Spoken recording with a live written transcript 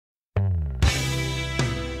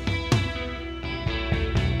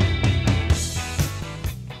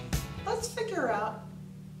figure out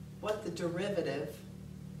what the derivative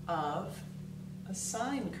of a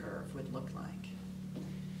sine curve would look like.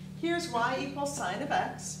 Here's y equals sine of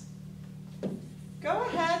x. Go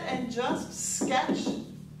ahead and just sketch.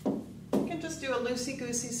 You can just do a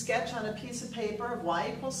loosey-goosey sketch on a piece of paper of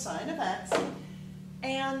y equals sine of x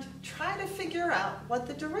and try to figure out what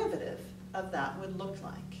the derivative of that would look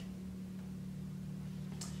like.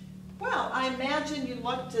 Well, I imagine you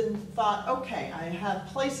looked and thought, okay, I have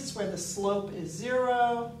places where the slope is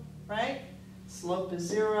 0, right? Slope is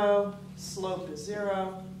 0, slope is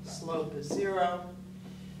 0, slope is 0.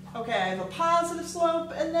 Okay, I have a positive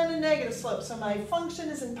slope and then a negative slope. So my function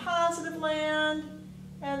is in positive land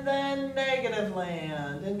and then negative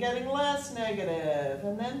land and getting less negative,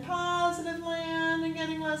 and then positive land and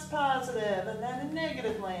getting less positive, and then a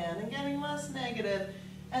negative land and getting less negative,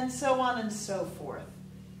 and so on and so forth.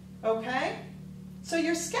 Okay? So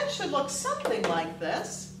your sketch should look something like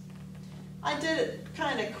this. I did it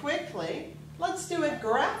kind of quickly. Let's do it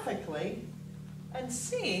graphically and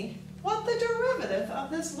see what the derivative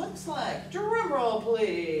of this looks like. Drum roll,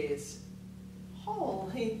 please.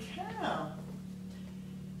 Holy cow.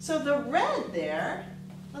 So the red there,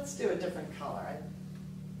 let's do a different color.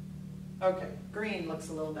 Okay, green looks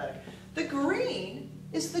a little better. The green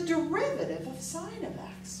is the derivative of sine of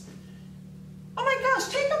x. Oh my gosh,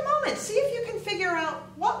 take a moment. See if you can figure out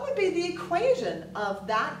what would be the equation of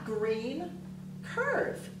that green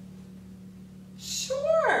curve.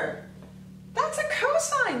 Sure. That's a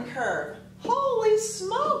cosine curve. Holy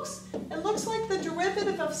smokes! It looks like the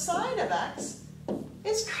derivative of sine of x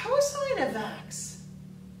is cosine of x.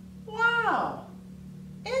 Wow!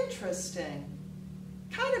 Interesting.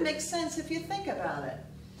 Kind of makes sense if you think about it.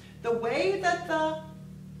 The way that the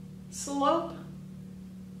slope,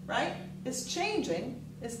 right, is changing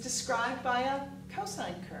is described by a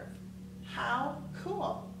cosine curve. How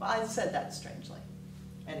cool. Well, I said that strangely.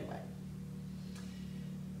 Anyway.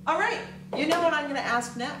 All right, you know what I'm going to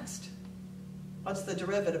ask next. What's the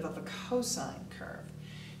derivative of a cosine curve?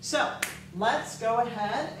 So let's go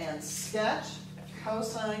ahead and sketch a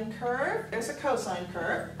cosine curve. There's a cosine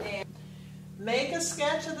curve. And make a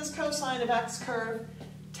sketch of this cosine of x curve.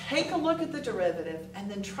 Take a look at the derivative and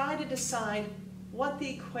then try to decide what the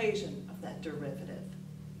equation of that derivative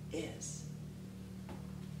is.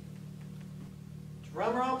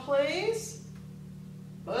 Drum roll, please.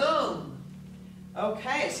 Boom.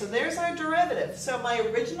 Okay, so there's our derivative. So my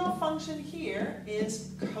original function here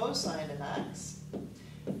is cosine of x.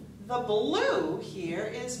 The blue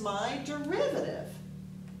here is my derivative.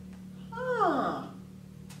 Huh.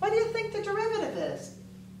 What do you think the derivative is?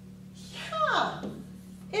 Yeah,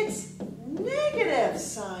 it's negative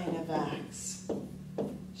sine of x.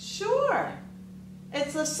 Sure.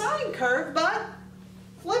 It's a sine curve, but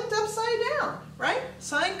flipped upside down, right?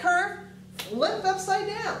 Sine curve flipped upside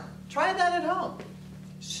down. Try that at home.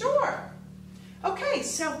 Sure. Okay,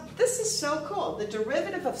 so this is so cool. The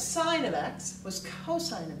derivative of sine of x was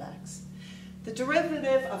cosine of x. The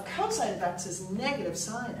derivative of cosine of x is negative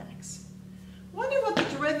sine x. Wonder what the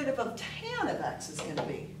derivative of tan of x is going to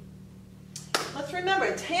be. Let's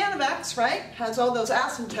remember, tan of x, right, has all those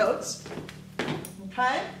asymptotes.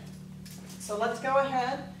 Okay? So let's go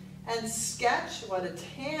ahead and sketch what a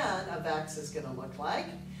tan of x is going to look like.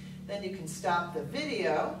 Then you can stop the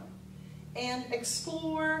video and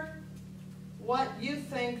explore what you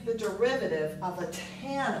think the derivative of a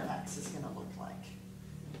tan of x is going to look like.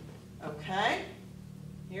 Okay?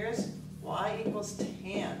 Here's y equals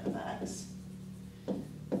tan of x.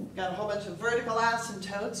 We've got a whole bunch of vertical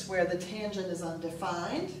asymptotes where the tangent is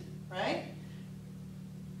undefined, right?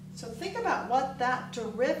 So think about what that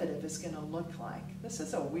derivative is going to look like. This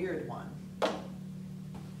is a weird one.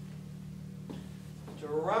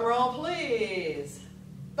 Drum roll, please.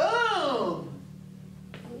 Boom!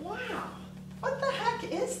 Wow, what the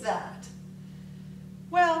heck is that?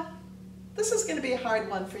 Well, this is going to be a hard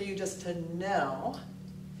one for you just to know,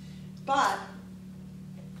 but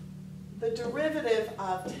the derivative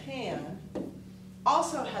of tan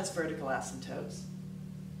also has vertical asymptotes.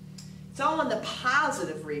 It's all in the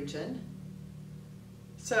positive region.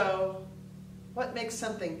 So what makes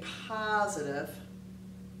something positive?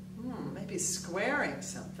 Maybe squaring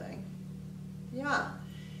something. Yeah.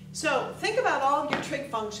 So think about all of your trig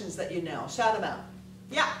functions that you know. Shout them out.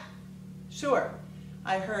 Yeah, sure.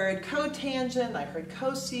 I heard cotangent, I heard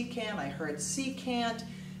cosecant, I heard secant.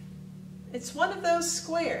 It's one of those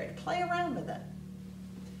squared. Play around with it.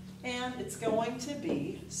 And it's going to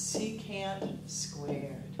be secant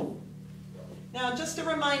squared. Now, just a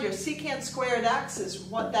reminder, secant squared x is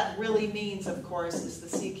what that really means, of course, is the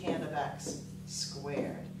secant of x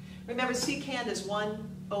squared. Remember, secant is 1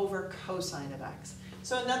 over cosine of x.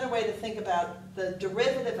 So another way to think about the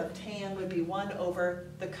derivative of tan would be 1 over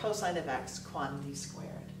the cosine of x quantity squared.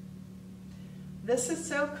 This is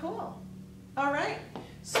so cool. All right,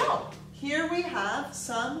 so here we have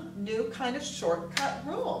some new kind of shortcut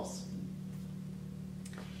rules.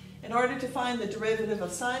 In order to find the derivative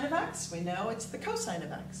of sine of x, we know it's the cosine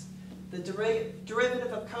of x. The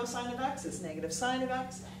derivative of cosine of x is negative sine of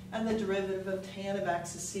x, and the derivative of tan of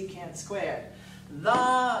x is secant squared.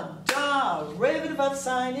 The derivative of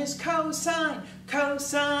sine is cosine,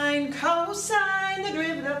 cosine, cosine. The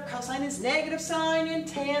derivative of cosine is negative sine, and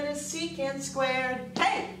tan is secant squared.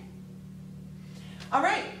 Hey! All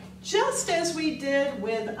right, just as we did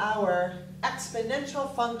with our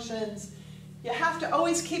exponential functions, you have to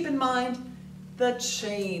always keep in mind the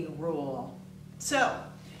chain rule. So,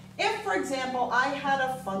 if, for example, I had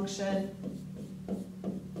a function,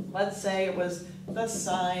 let's say it was the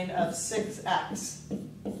sine of 6x,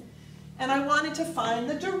 and I wanted to find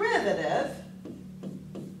the derivative,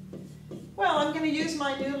 well, I'm going to use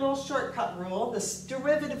my new little shortcut rule. The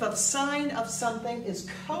derivative of sine of something is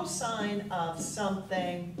cosine of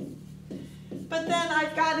something. But then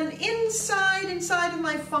I've got an inside of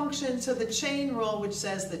my function, so the chain rule, which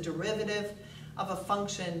says the derivative of a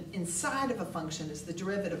function inside of a function is the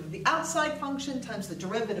derivative of the outside function times the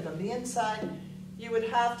derivative of the inside. You would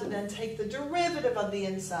have to then take the derivative of the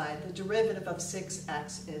inside. The derivative of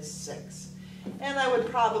 6x is 6. And I would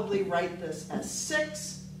probably write this as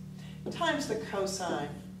 6 times the cosine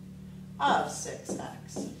of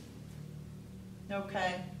 6x.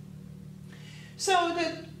 Okay? So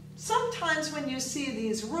sometimes when you see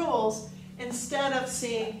these rules, instead of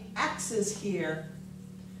seeing x's here,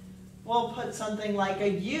 we'll put something like a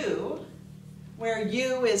u, where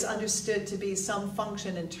u is understood to be some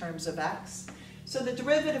function in terms of x. So the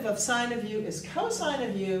derivative of sine of u is cosine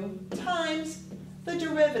of u times the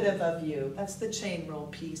derivative of u. That's the chain rule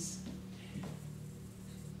piece.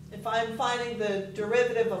 If I'm finding the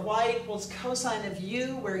derivative of y equals cosine of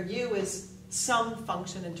u, where u is some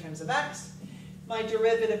function in terms of x, my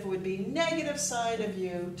derivative would be negative sine of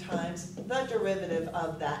u times the derivative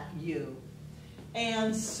of that u.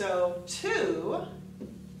 And so too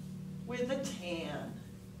with the tan.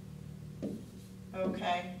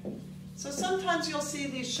 Okay? So sometimes you'll see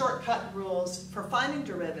these shortcut rules for finding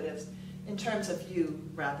derivatives in terms of u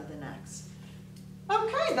rather than x.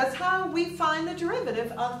 Okay, that's how we find the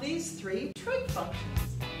derivative of these trig functions.